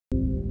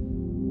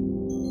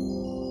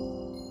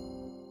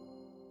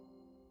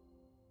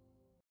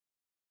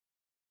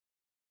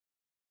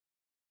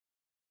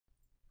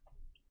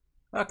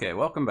Okay,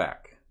 welcome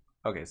back.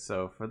 Okay,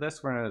 so for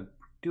this we're going to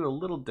do a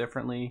little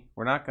differently.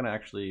 We're not going to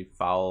actually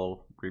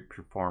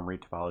perform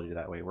retopology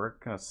that way. We're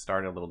going to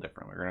start a little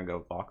different. We're going to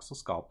go voxel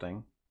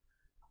sculpting,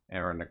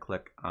 and we're going to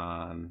click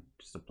on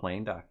just a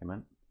plain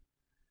document.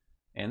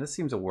 And this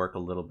seems to work a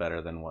little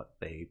better than what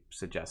they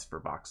suggest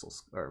for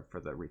voxels or for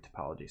the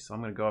retopology. So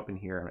I'm going to go up in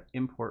here and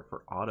import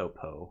for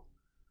AutoPo.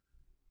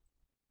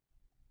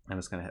 I'm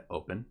just going to hit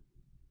open,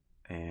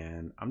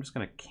 and I'm just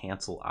going to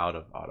cancel out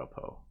of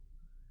AutoPo.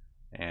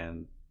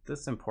 And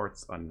this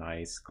imports a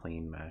nice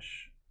clean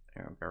mesh.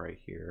 And I'll go right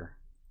here.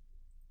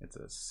 It's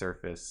a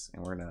surface,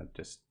 and we're gonna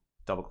just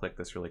double click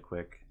this really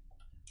quick,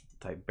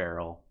 type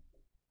barrel,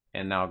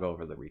 and now I'll go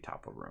over the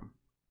retopo room.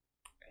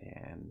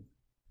 And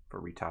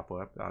for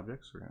retopo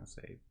objects, we're gonna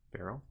say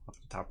barrel up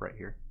the top right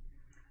here.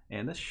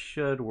 And this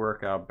should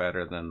work out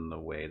better than the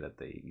way that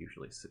they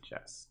usually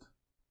suggest.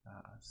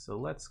 So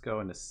let's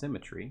go into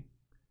symmetry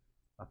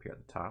up here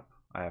at the top.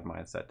 I have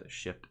mine set to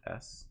Shift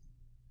S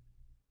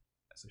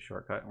as a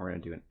shortcut. We're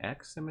going to do an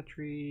X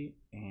symmetry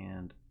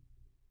and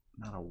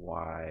not a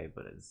Y,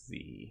 but a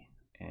Z.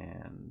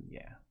 And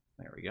yeah,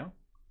 there we go.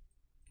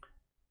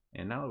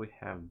 And now that we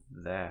have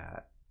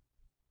that,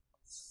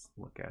 let's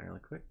look at it really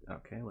quick.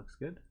 Okay, looks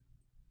good.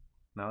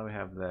 Now that we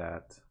have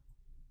that,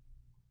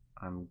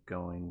 I'm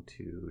going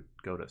to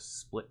go to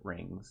split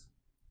rings,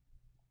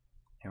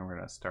 and we're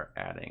going to start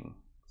adding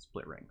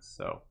split rings.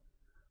 So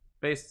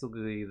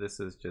basically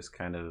this is just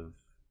kind of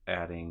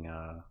adding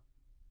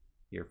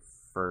your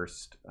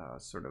first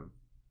sort of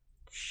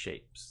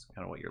shapes,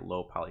 kind of what your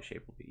low poly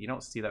shape will be. You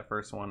don't see that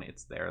first one,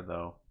 it's there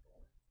though.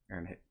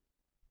 You're gonna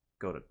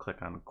go to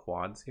click on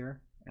quads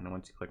here, and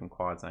once you click on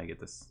quads, now you get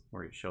this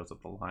where it shows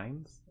up the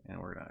lines, and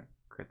we're gonna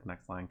create the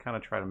next line, kind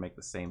of try to make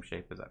the same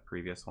shape as that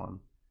previous one,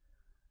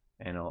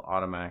 and it'll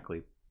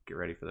automatically get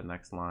ready for the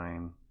next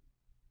line,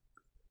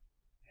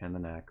 and the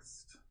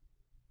next,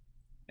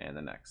 and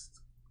the next.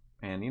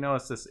 And you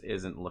notice this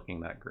isn't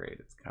looking that great.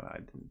 It's kind of, I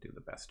didn't do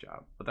the best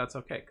job, but that's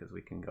okay because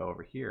we can go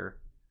over here,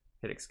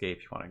 hit escape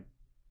if you want to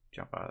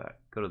jump out of that.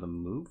 Go to the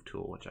move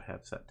tool, which I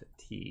have set to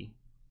T.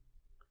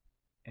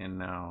 And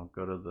now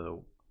go to the,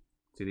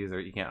 see these are,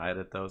 you can't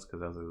edit those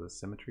because those are the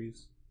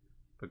symmetries,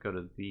 but go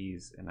to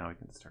these and now we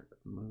can start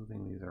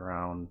moving these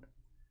around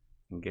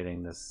and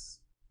getting this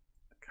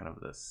kind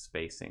of the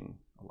spacing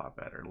a lot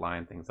better.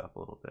 Line things up a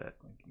little bit.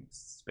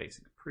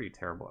 Spacing pretty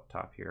terrible up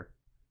top here.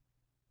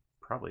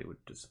 Probably would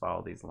just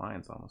follow these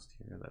lines almost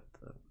here. That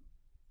the,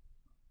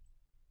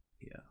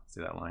 yeah, see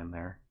that line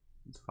there?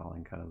 It's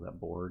following kind of that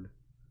board.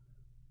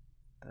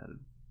 That'd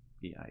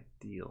be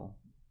ideal.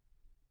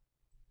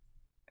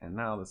 And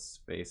now the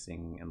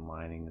spacing and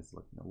lining is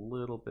looking a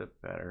little bit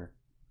better.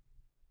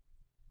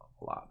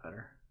 A lot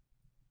better.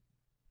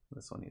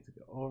 This one needs to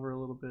go over a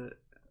little bit,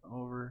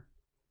 over.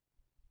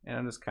 And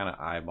I'm just kind of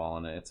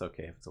eyeballing it. It's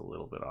okay if it's a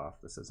little bit off.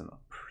 This isn't a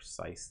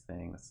precise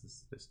thing. This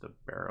is just a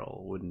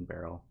barrel, wooden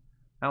barrel.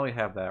 Now we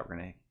have that, we're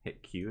going to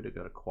hit Q to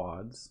go to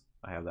quads.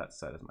 I have that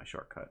set as my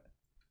shortcut.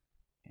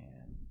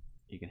 And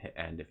you can hit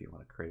end if you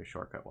want to create a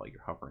shortcut while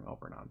you're hovering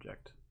over an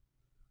object.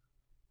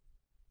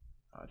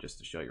 Just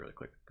to show you really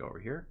quick, go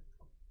over here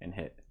and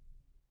hit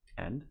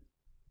end.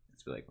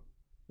 It's be like,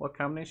 what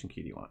combination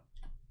key do you want?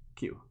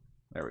 Q.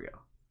 There we go.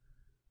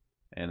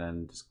 And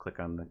then just click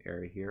on the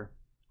area here.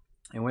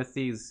 And with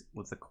these,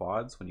 with the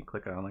quads, when you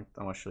click it on,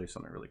 I want to show you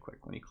something really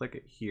quick. When you click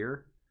it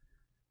here,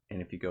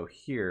 and if you go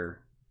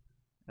here,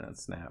 and then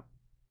snap,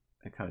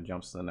 it kind of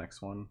jumps to the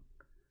next one.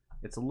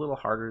 It's a little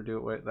harder to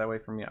do it that way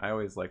for me. I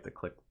always like to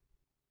click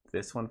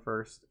this one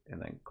first and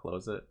then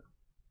close it.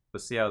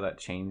 But see how that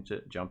changed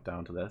it, jumped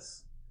down to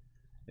this?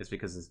 It's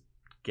because it's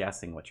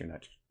guessing what your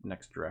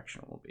next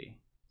direction will be.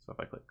 So if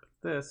I click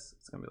this,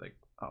 it's gonna be like,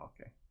 oh,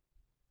 okay.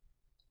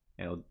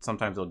 And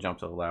sometimes it'll jump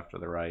to the left or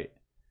the right.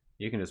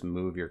 You can just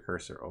move your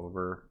cursor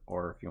over,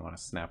 or if you want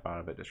to snap out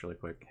of it just really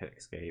quick, hit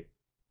escape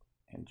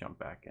and jump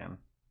back in.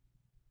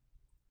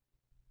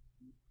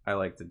 I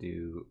like to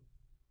do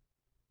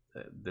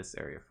this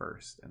area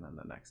first and then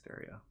the next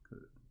area.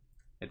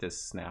 It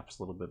just snaps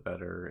a little bit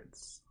better.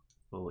 It's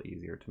a little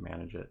easier to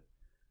manage it.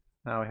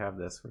 Now we have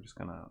this. We're just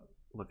going to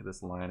look at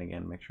this line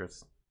again, make sure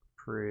it's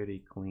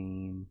pretty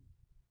clean.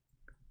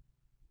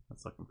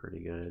 That's looking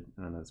pretty good.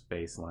 And then this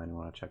baseline, we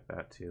want to check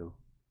that too.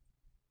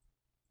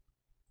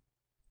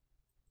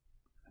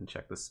 And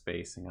check the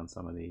spacing on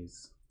some of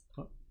these.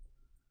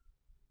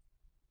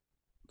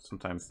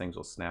 Sometimes things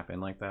will snap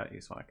in like that. You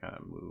just want to kind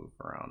of move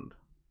around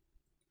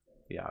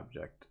the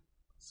object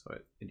so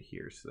it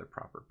adheres to the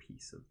proper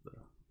piece of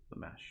the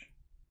mesh.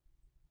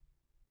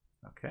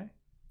 Okay.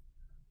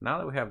 Now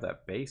that we have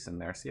that base in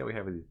there, see how we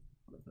have the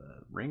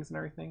rings and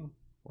everything?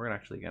 We're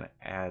actually going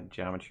to add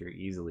geometry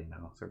easily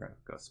now. So we're going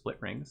to go split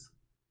rings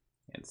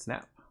and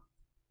snap.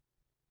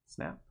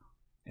 Snap.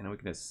 And we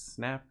can just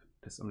snap.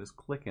 I'm just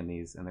clicking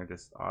these and they're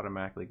just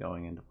automatically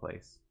going into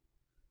place.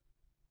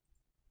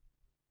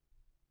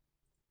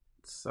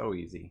 It's so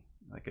easy.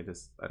 Like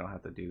I don't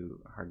have to do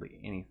hardly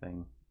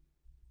anything,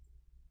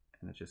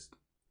 and it just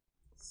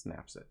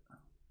snaps it.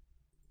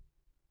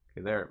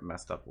 Okay, there it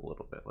messed up a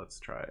little bit. Let's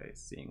try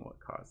seeing what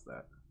caused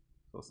that.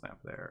 So we'll snap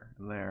there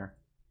and there.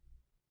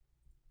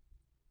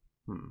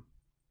 Not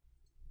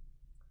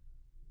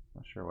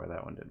sure why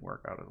that one didn't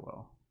work out as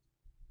well.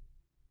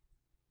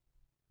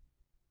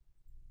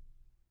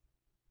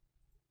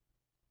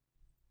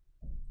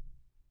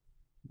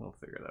 We'll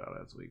figure that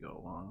out as we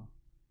go along.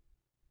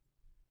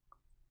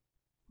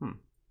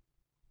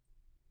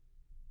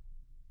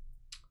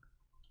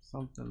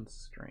 Something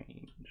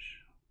strange.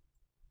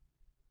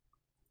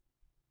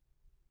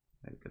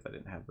 Maybe because I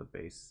didn't have the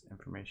base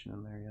information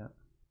in there yet.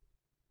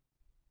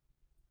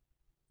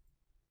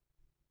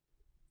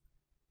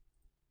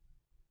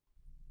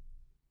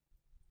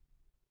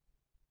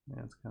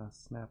 Yeah, it's kind of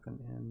snapping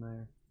in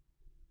there.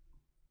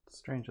 It's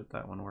strange that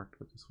that one worked,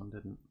 but this one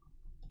didn't.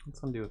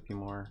 Let's undo a few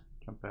more.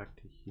 Jump back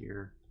to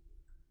here.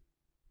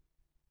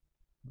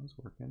 That was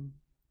working.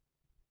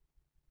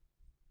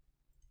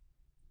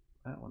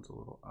 That one's a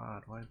little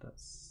odd. Why did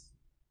that?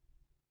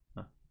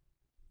 Huh.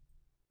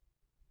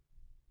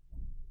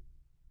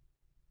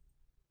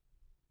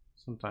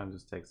 Sometimes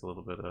this takes a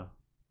little bit of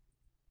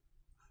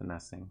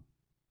finessing.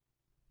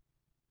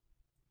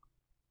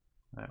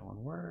 That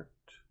one worked.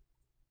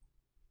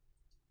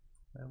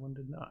 That one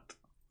did not.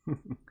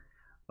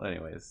 Well,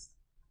 anyways,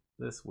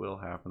 this will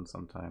happen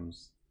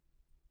sometimes.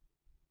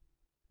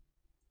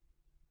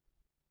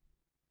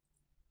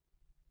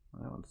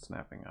 That one's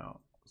snapping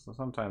out. So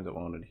sometimes it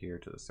won't adhere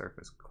to the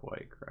surface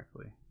quite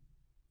correctly.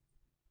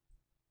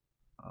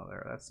 Oh,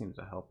 there, that seems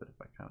to help it if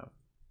I kind of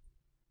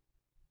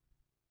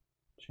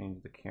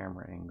change the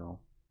camera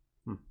angle.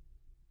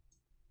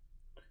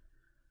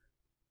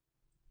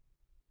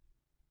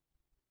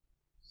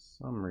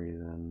 Some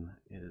reason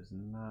it is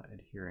not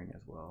adhering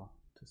as well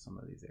to some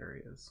of these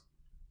areas.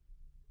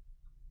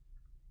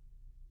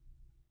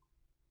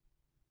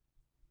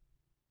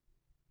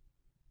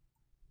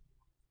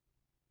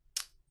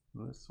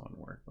 This one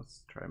worked.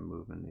 Let's try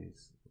moving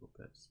these little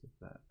bits with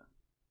that.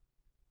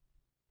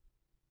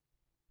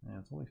 Yeah,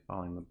 it's only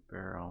following the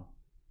barrel.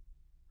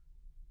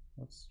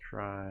 Let's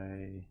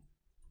try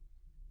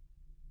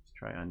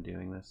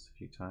undoing this a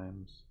few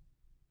times.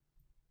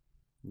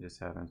 And just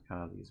having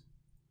kind of these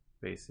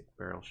basic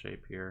barrel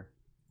shape here.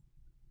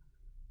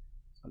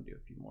 Let's undo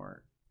a few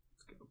more.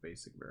 Let's go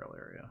basic barrel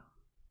area.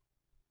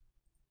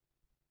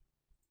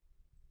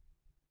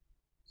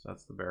 So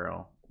that's the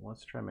barrel.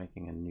 Let's try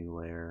making a new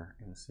layer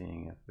and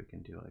seeing if we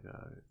can do like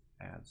a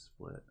add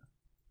split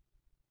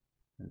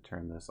and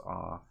turn this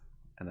off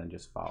and then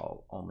just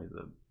follow only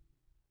the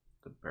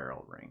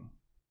barrel ring.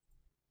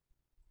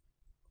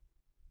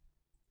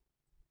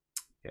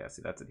 Yeah,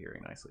 see, that's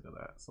adhering nicely to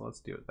that. So let's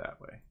do it that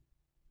way.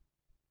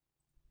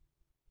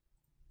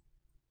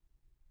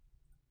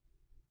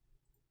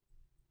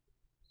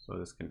 So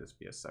this can just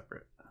be a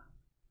separate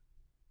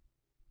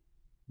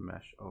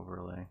mesh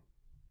overlay.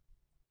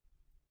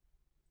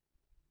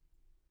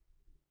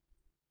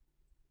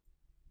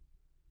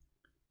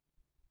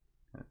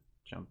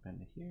 Jump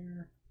into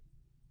here.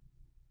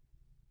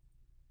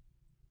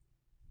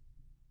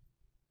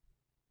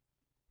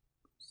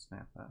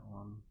 Snap that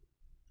one.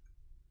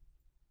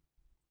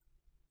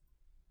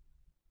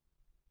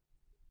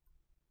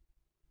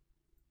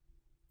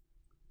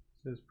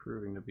 This is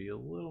proving to be a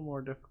little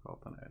more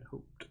difficult than I had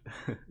hoped.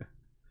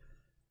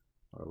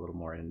 Or a little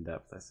more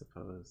in-depth, I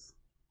suppose.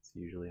 It's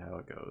usually how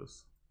it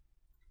goes.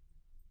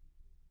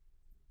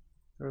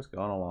 We're just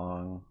going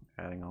along,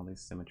 adding all these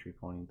symmetry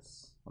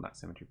points. Well, not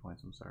symmetry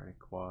points, I'm sorry,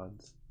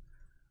 quads.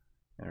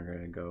 And we're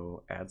going to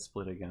go add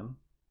split again.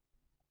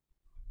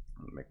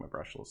 I'm gonna make my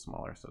brush a little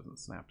smaller so it doesn't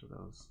snap to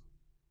those.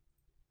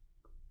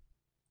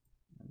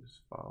 And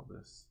just follow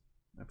this.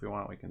 If we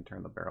want, we can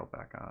turn the barrel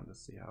back on to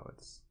see how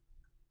it's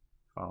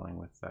following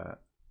with that.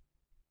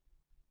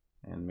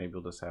 And maybe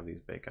we'll just have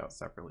these bake out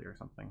separately or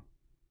something.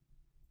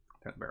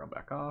 Turn the barrel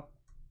back off.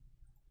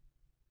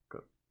 Go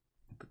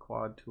hit the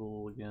quad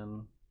tool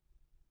again.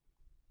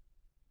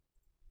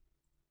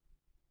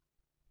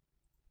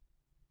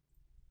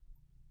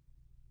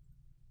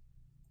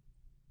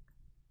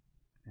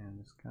 And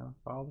just kind of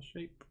follow the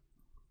shape.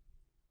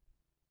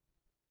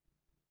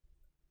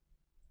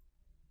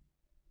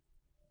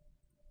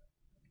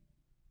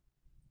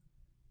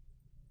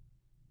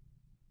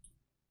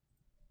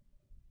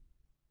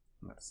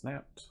 And that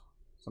snapped.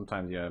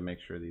 Sometimes you gotta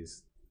make sure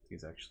these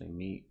actually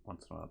meet.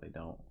 Once in a while they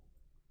don't.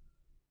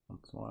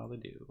 Once in a while they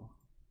do.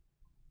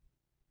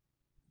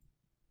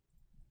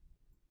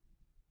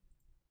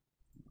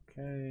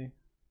 Okay.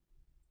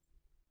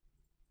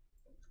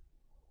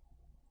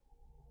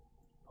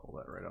 Pull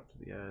that right up to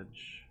the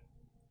edge.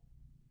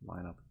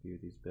 Line up a few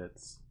of these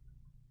bits.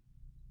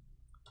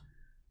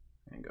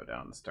 And go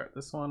down and start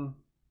this one.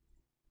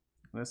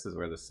 And this is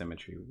where the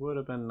symmetry would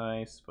have been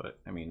nice, but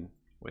I mean,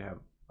 we have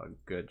a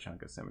good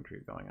chunk of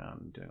symmetry going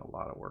on, doing a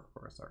lot of work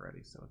for us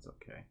already, so it's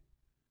okay.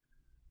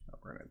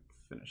 We're going to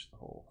finish the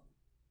whole.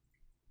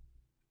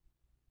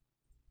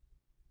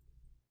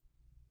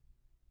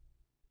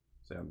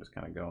 So I'm just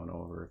kind of going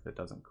over if it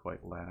doesn't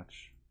quite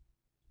latch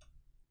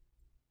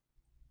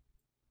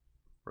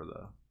for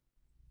the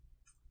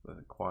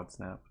quad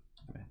snap.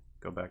 gonna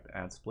go back to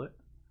add split,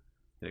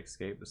 hit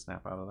escape to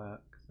snap out of that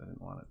because I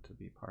didn't want it to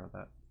be part of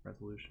that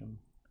resolution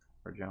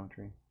or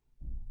geometry.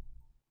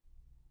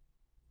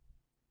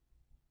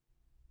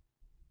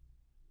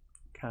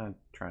 Kind of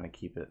trying to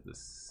keep it the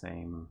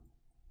same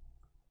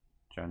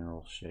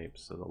general shape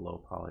so the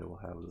low poly will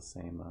have the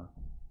same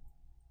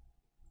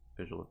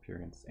visual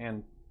appearance.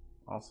 And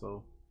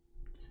also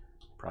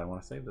probably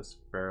want to save this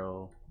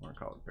barrel, we're gonna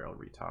call it barrel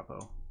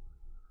retopo,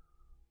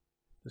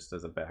 just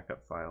as a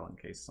backup file in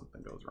case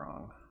something goes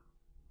wrong.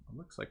 It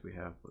looks like we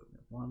have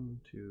 1,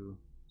 2,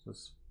 so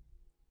this,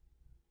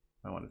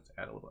 I wanted to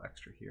add a little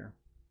extra here.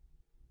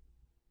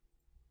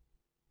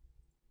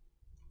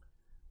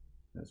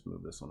 Let's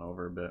move this one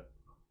over a bit.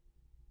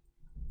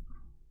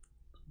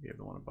 Give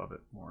the one above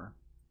it more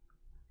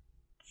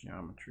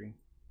geometry.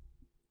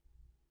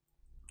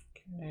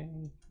 Okay,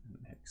 and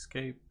hit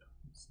escape,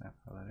 snap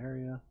out of that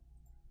area.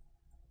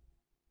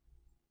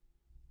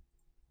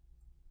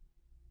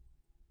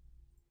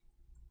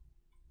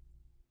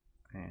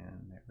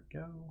 And there we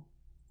go.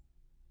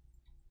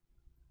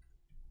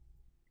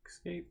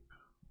 Escape.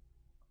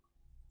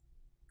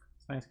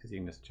 It's nice because you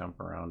can just jump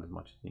around as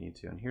much as you need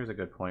to. And here's a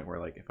good point where,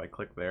 like, if I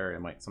click there, it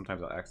might,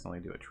 sometimes I'll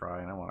accidentally do a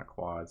try and I want a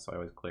quad, so I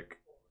always click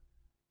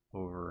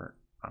over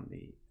on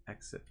the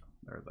exit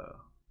or the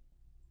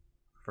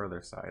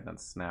further side and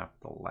snap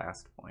the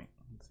last point.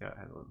 See how it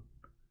has a,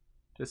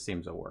 just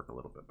seems to work a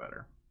little bit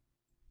better.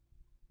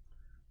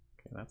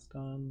 Okay, that's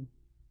done.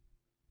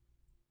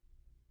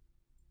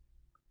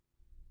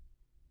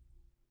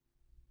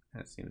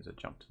 And it seems to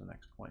jump to the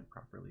next point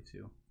properly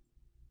too.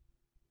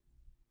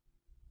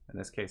 In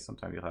this case,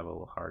 sometimes you'll have a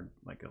little hard,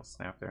 like it'll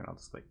snap there and I'll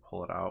just like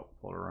pull it out,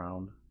 pull it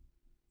around,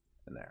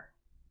 and there.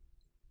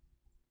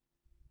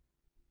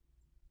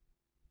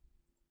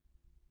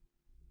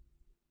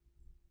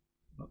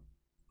 Oh,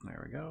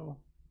 there we go.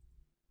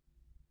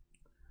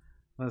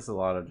 This is a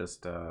lot of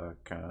just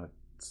kind of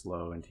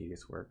slow and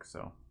tedious work,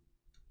 so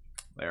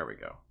there we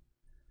go.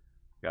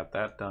 Got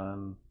that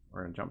done.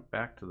 We're gonna jump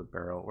back to the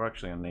barrel. We're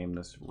actually gonna name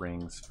this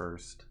rings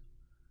first.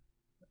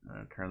 I'm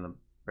gonna turn the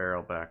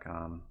barrel back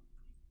on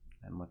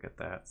and look at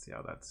that, see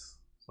how that's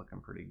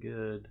looking pretty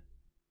good.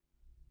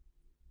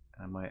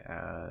 I might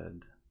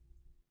add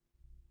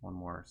one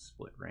more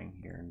split ring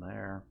here and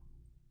there.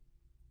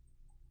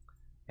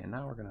 And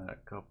now we're gonna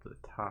go up to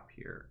the top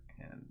here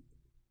and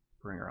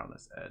bring around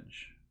this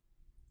edge,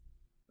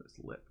 this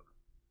lip.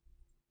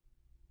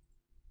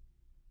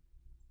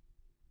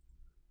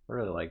 I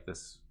really like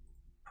this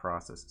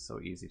process. It's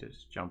so easy to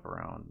just jump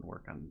around and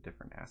work on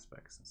different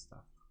aspects and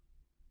stuff.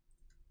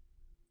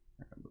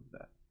 I'm gonna move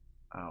that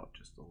out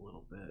just a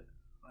little bit,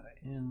 let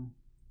it in.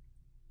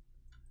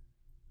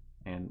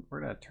 And we're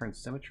gonna turn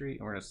symmetry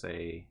and we're gonna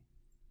say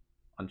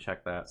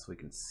uncheck that so we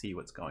can see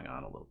what's going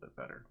on a little bit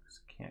better,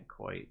 because we can't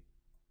quite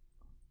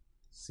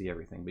see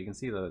everything, but you can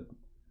see the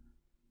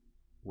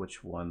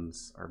which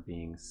ones are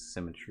being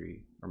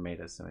symmetry or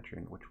made as symmetry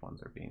and which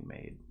ones are being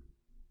made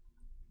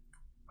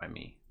by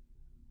me.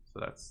 So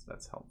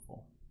that's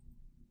helpful.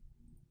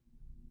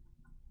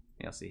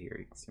 You'll see here,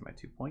 you can see my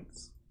 2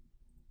 points.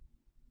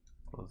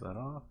 Close that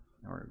off.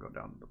 And we're gonna go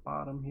down to the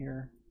bottom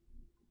here.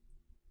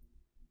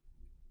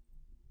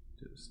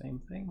 Do the same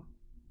thing.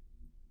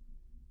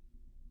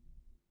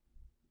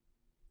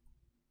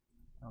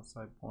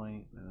 Outside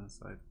point, then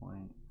inside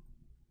point.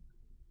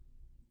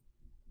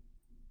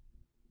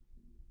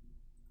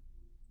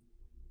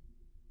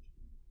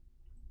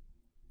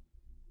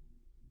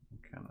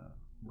 Kind of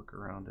look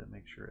around it,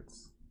 make sure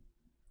it's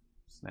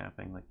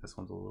snapping. Like this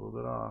one's a little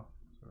bit off,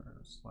 so we're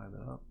going to slide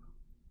that up.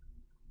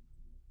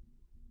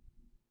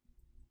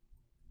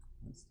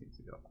 This needs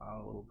to go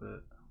out a little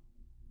bit.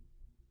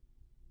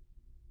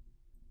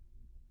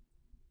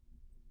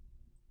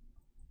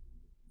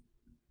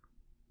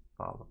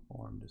 Follow the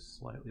form just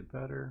slightly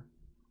better.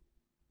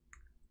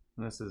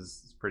 And this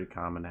is pretty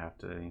common to have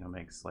to, you know,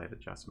 make slight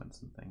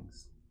adjustments and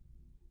things.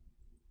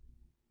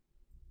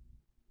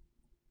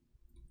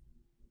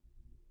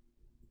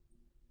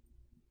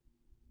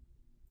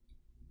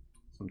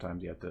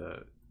 Sometimes you have to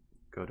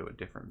go to a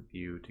different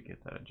view to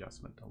get that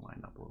adjustment to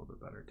line up a little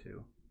bit better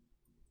too.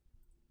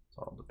 It's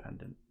all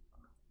dependent.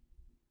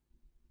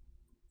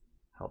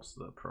 Helps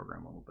the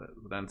program a little bit.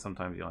 But then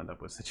sometimes you'll end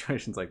up with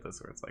situations like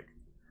this where it's like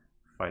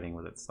fighting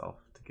with itself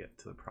to get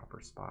to the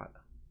proper spot.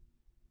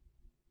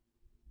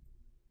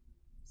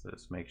 So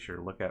just make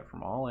sure, look at it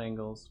from all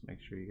angles,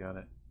 make sure you got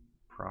it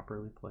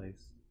properly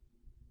placed.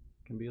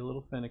 It can be a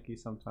little finicky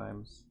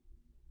sometimes.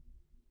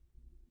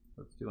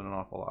 But it's doing an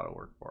awful lot of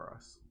work for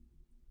us.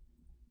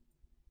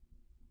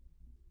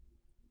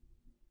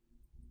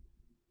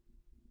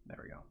 There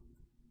we go.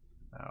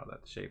 Now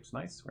that shape's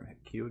nice, we're gonna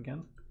hit Q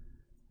again,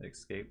 hit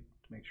escape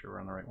to make sure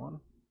we're on the right one,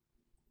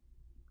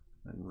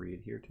 then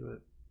re-adhere to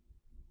it.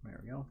 There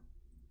we go.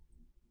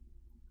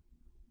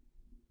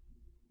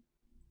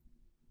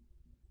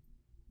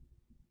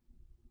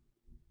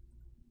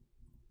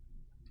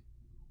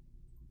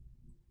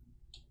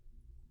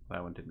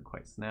 That one didn't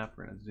quite snap.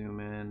 We're gonna zoom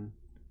in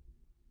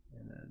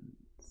and then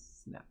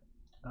snap.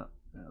 Oh,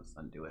 let's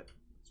undo it.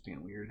 It's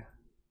being weird.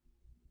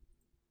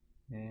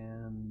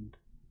 And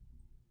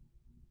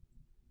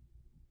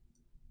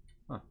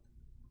huh,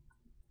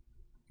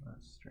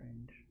 that's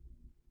strange.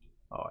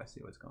 Oh, I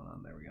see what's going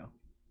on. There we go.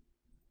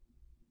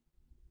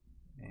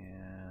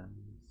 And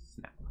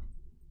snap.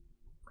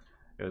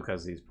 It was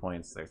because these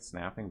points, they're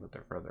snapping, but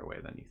they're further away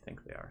than you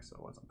think they are, so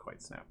it wasn't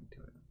quite snapping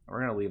to it. We're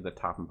going to leave the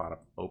top and bottom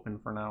open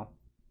for now.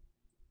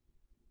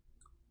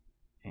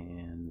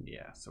 And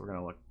yeah, so we're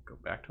going to go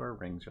back to our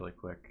rings really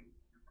quick.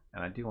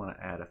 And I do want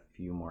to add a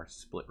few more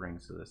split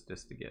rings to this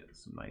just to get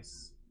some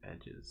nice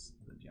edges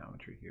of the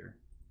geometry here.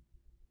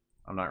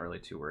 I'm not really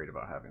too worried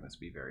about having this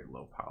be very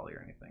low poly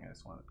or anything. I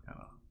just want it to kind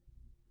of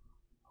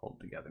hold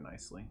together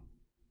nicely.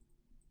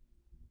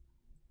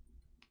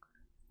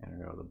 And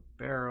we're going to go to the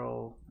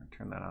barrel,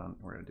 turn that on.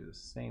 We're going to do the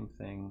same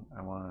thing.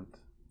 I want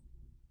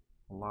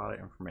a lot of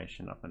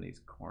information up in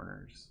these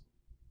corners.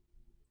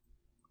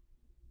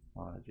 A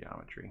lot of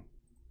geometry.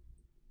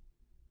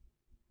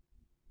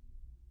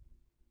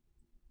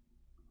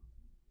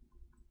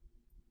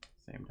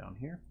 Same down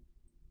here.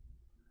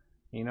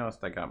 You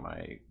noticed I got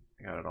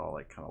it all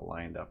like kind of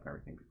lined up and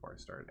everything before I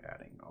started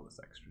adding all this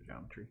extra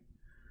geometry.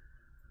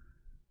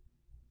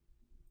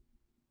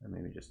 And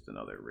maybe just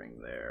another ring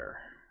there.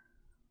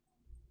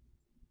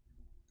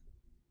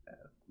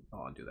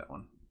 I'll undo that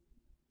one.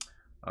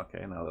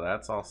 Okay, now that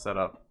that's all set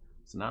up,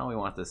 so now we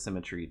want the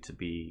symmetry to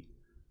be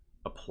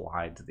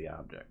applied to the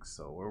object.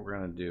 So what we're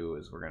going to do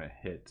is we're going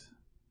to hit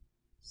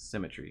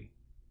symmetry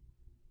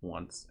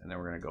once, and then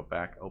we're going to go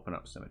back, open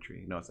up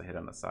symmetry. Notice I hit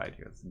on the side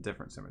here. It's a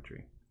different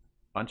symmetry.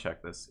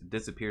 Uncheck this, it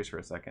disappears for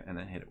a second, and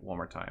then hit it one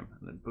more time,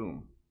 and then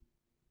boom.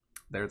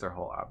 There's our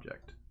whole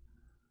object.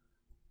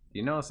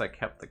 You notice I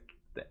kept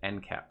the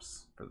end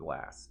caps for the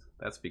last.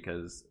 That's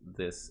because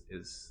this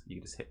is,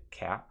 you just hit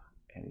cap,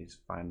 and you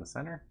just find the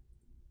center,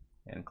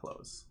 and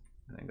close.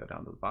 And then go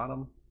down to the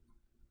bottom,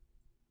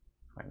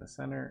 find the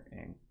center,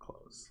 and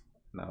close.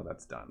 Now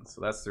that's done.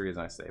 So that's the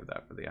reason I saved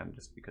that for the end,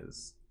 just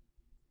because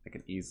I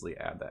can easily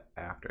add that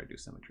after I do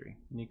symmetry.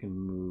 And you can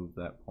move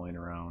that point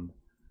around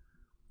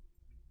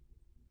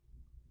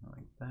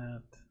like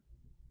that.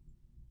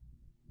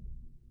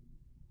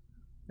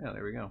 Yeah,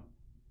 there we go.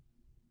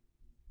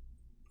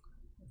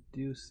 I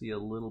do see a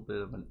little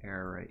bit of an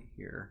error right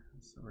here,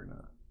 so we're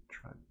gonna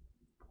try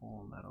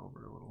pulling that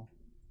over a little.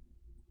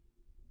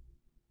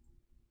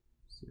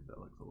 See if that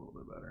looks a little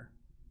bit better.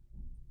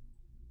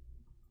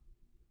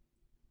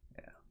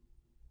 Yeah,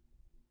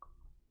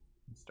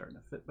 it's starting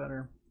to fit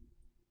better.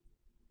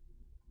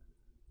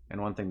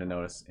 And one thing to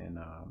notice in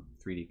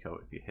 3D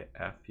Coat, if you hit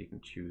F, you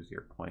can choose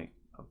your point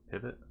of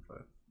pivot. If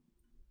I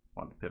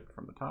want to pivot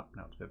from the top,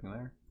 now it's pivoting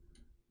there.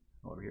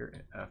 Over here,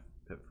 hit F,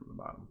 pivot from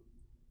the bottom.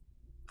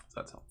 So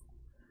that's helpful.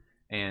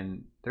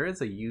 And there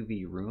is a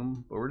UV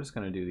room, but we're just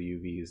going to do the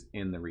UVs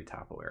in the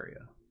retopo area.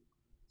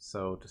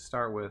 So to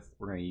start with,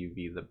 we're going to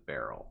UV the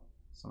barrel.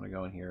 So I'm going to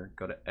go in here,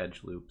 go to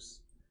edge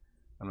loops.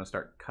 I'm going to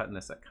start cutting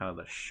this at kind of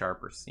the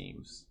sharper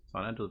seams. So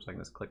on edge loops, I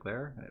can just click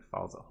there, and it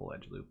follows that whole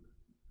edge loop.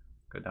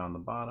 Go down the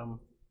bottom,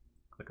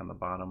 click on the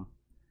bottom.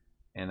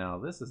 And now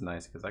this is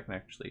nice because I can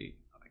actually,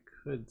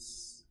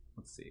 let's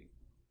see.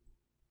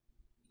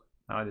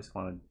 Now I just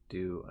want to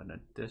do an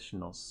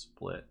additional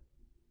split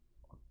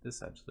of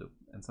this edge loop.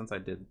 And since I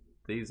did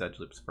these edge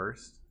loops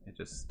first, it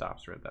just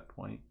stops right at that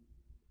point.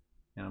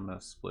 And I'm going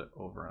to split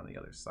over on the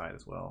other side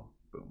as well.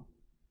 Boom.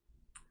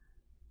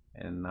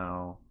 And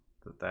now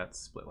that that's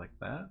split like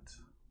that,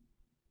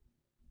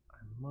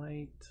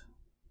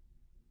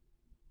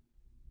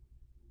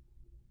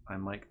 I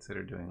might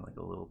consider doing like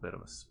a little bit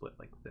of a split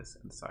like this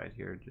inside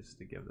here just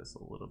to give this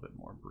a little bit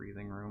more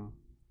breathing room.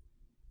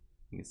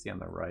 You can see on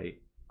the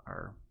right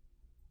our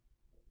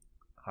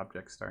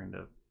object's starting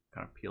to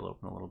kind of peel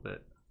open a little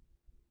bit.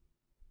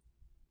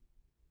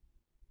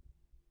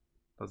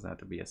 Doesn't have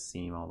to be a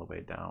seam all the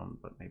way down,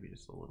 but maybe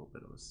just a little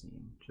bit of a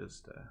seam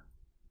just to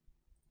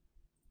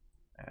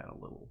add a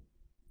little,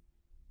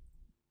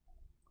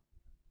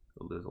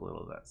 lose a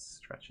little of that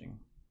stretching.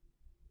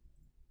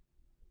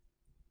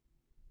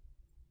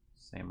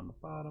 Same on the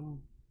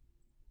bottom.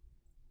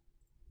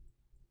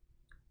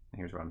 And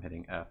here's where I'm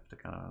hitting F to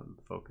kind of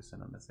focus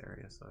in on this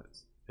area so it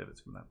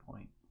pivots from that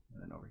point.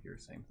 And then over here,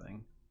 same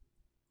thing.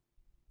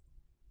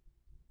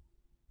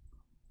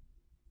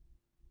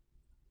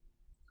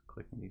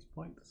 Clicking these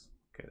points.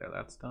 Okay, there,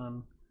 that's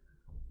done.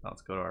 Now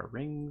let's go to our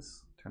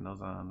rings, turn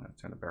those on,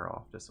 turn the barrel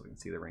off just so we can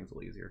see the rings a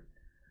little easier.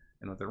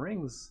 And with the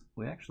rings,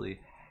 we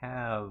actually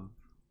have,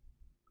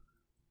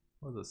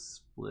 what was a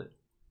split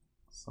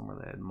somewhere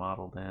that I had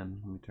modeled in.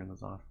 Let me turn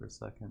those off for a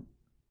second.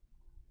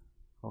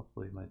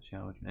 Hopefully my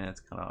geometry, it's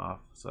kind of off,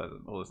 so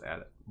we'll just add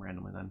it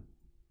randomly then.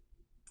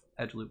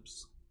 Edge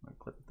loops, I'm gonna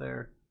clip it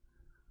there.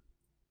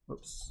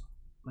 Whoops,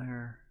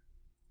 there,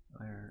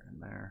 there,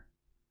 and there.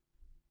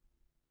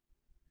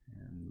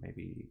 And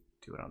maybe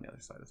do it on the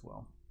other side as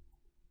well.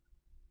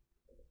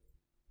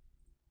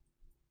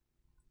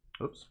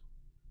 Oops,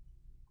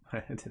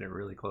 I did it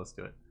really close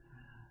to it.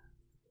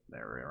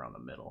 There, we're around the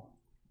middle.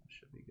 That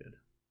should be good.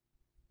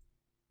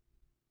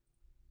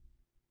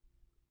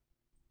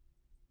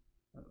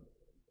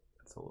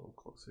 That's a little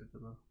closer to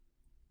the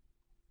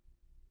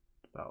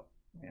about,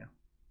 yeah.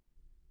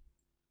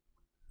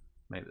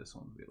 Maybe this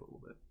one will be a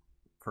little bit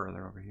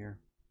further over here.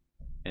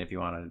 And if you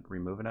want to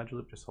remove an edge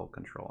loop, just hold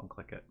Control and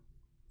click it.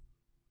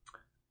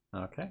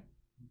 Okay.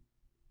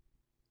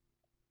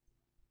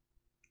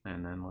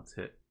 And then let's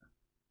hit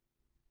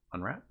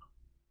unwrap.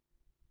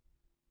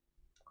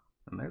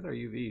 And there's our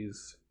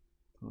UVs.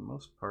 For the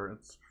most part,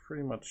 it's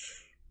pretty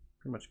much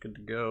good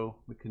to go.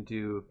 We can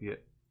do, if you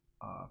hit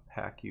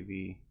pack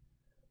UV,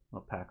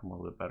 we'll pack them a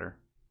little bit better.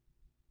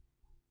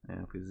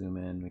 And if we zoom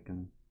in, we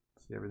can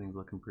see everything's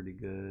looking pretty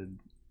good.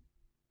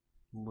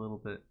 A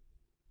little bit,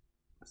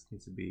 this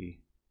needs to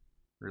be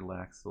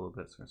relaxed a little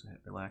bit, so we're gonna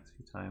hit relax a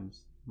few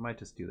times. I might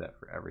just do that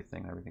for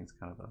everything. Everything's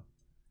kind of a,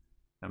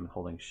 I'm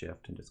holding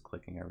shift and just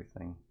clicking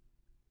everything,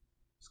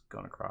 just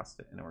going across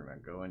it, and then we're gonna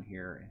go in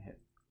here and hit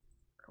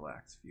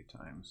relax a few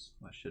times.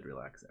 That should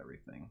relax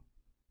everything.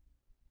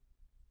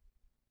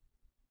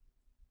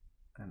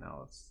 And now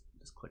let's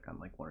just click on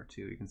like one or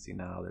two. You can see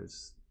now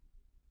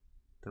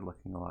they're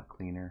looking a lot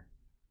cleaner.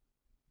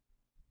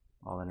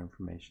 All that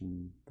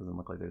information doesn't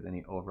look like there's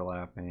any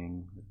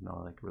overlapping. There's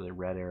no like really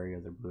red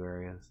areas or blue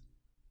areas.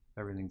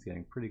 Everything's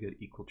getting pretty good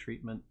equal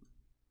treatment.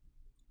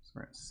 So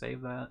we're gonna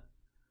save that.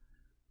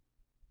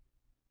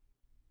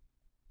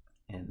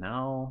 And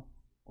now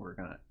we're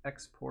gonna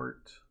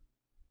export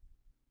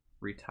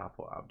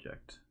Retopo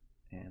object.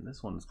 And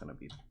this one's gonna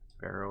be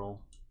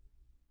barrel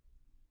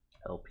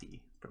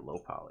LP for low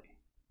poly.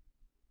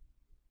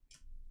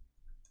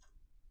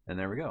 And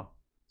there we go.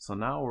 So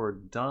now we're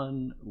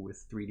done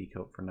with 3D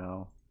Coat for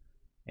now,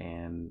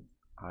 and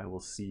I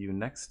will see you in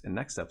next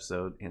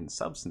episode in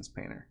Substance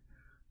Painter.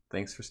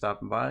 Thanks for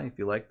stopping by. If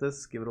you like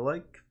this, give it a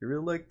like. If you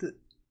really liked it,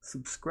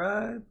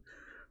 subscribe.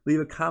 Leave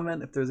a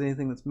comment if there's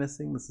anything that's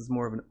missing. This is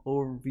more of an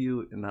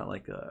overview and not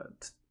like a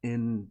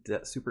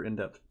super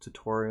in-depth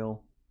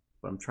tutorial,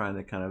 but I'm trying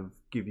to kind of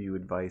give you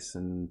advice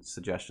and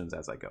suggestions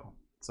as I go.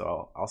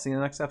 So I'll see you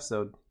in the next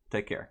episode.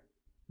 Take care.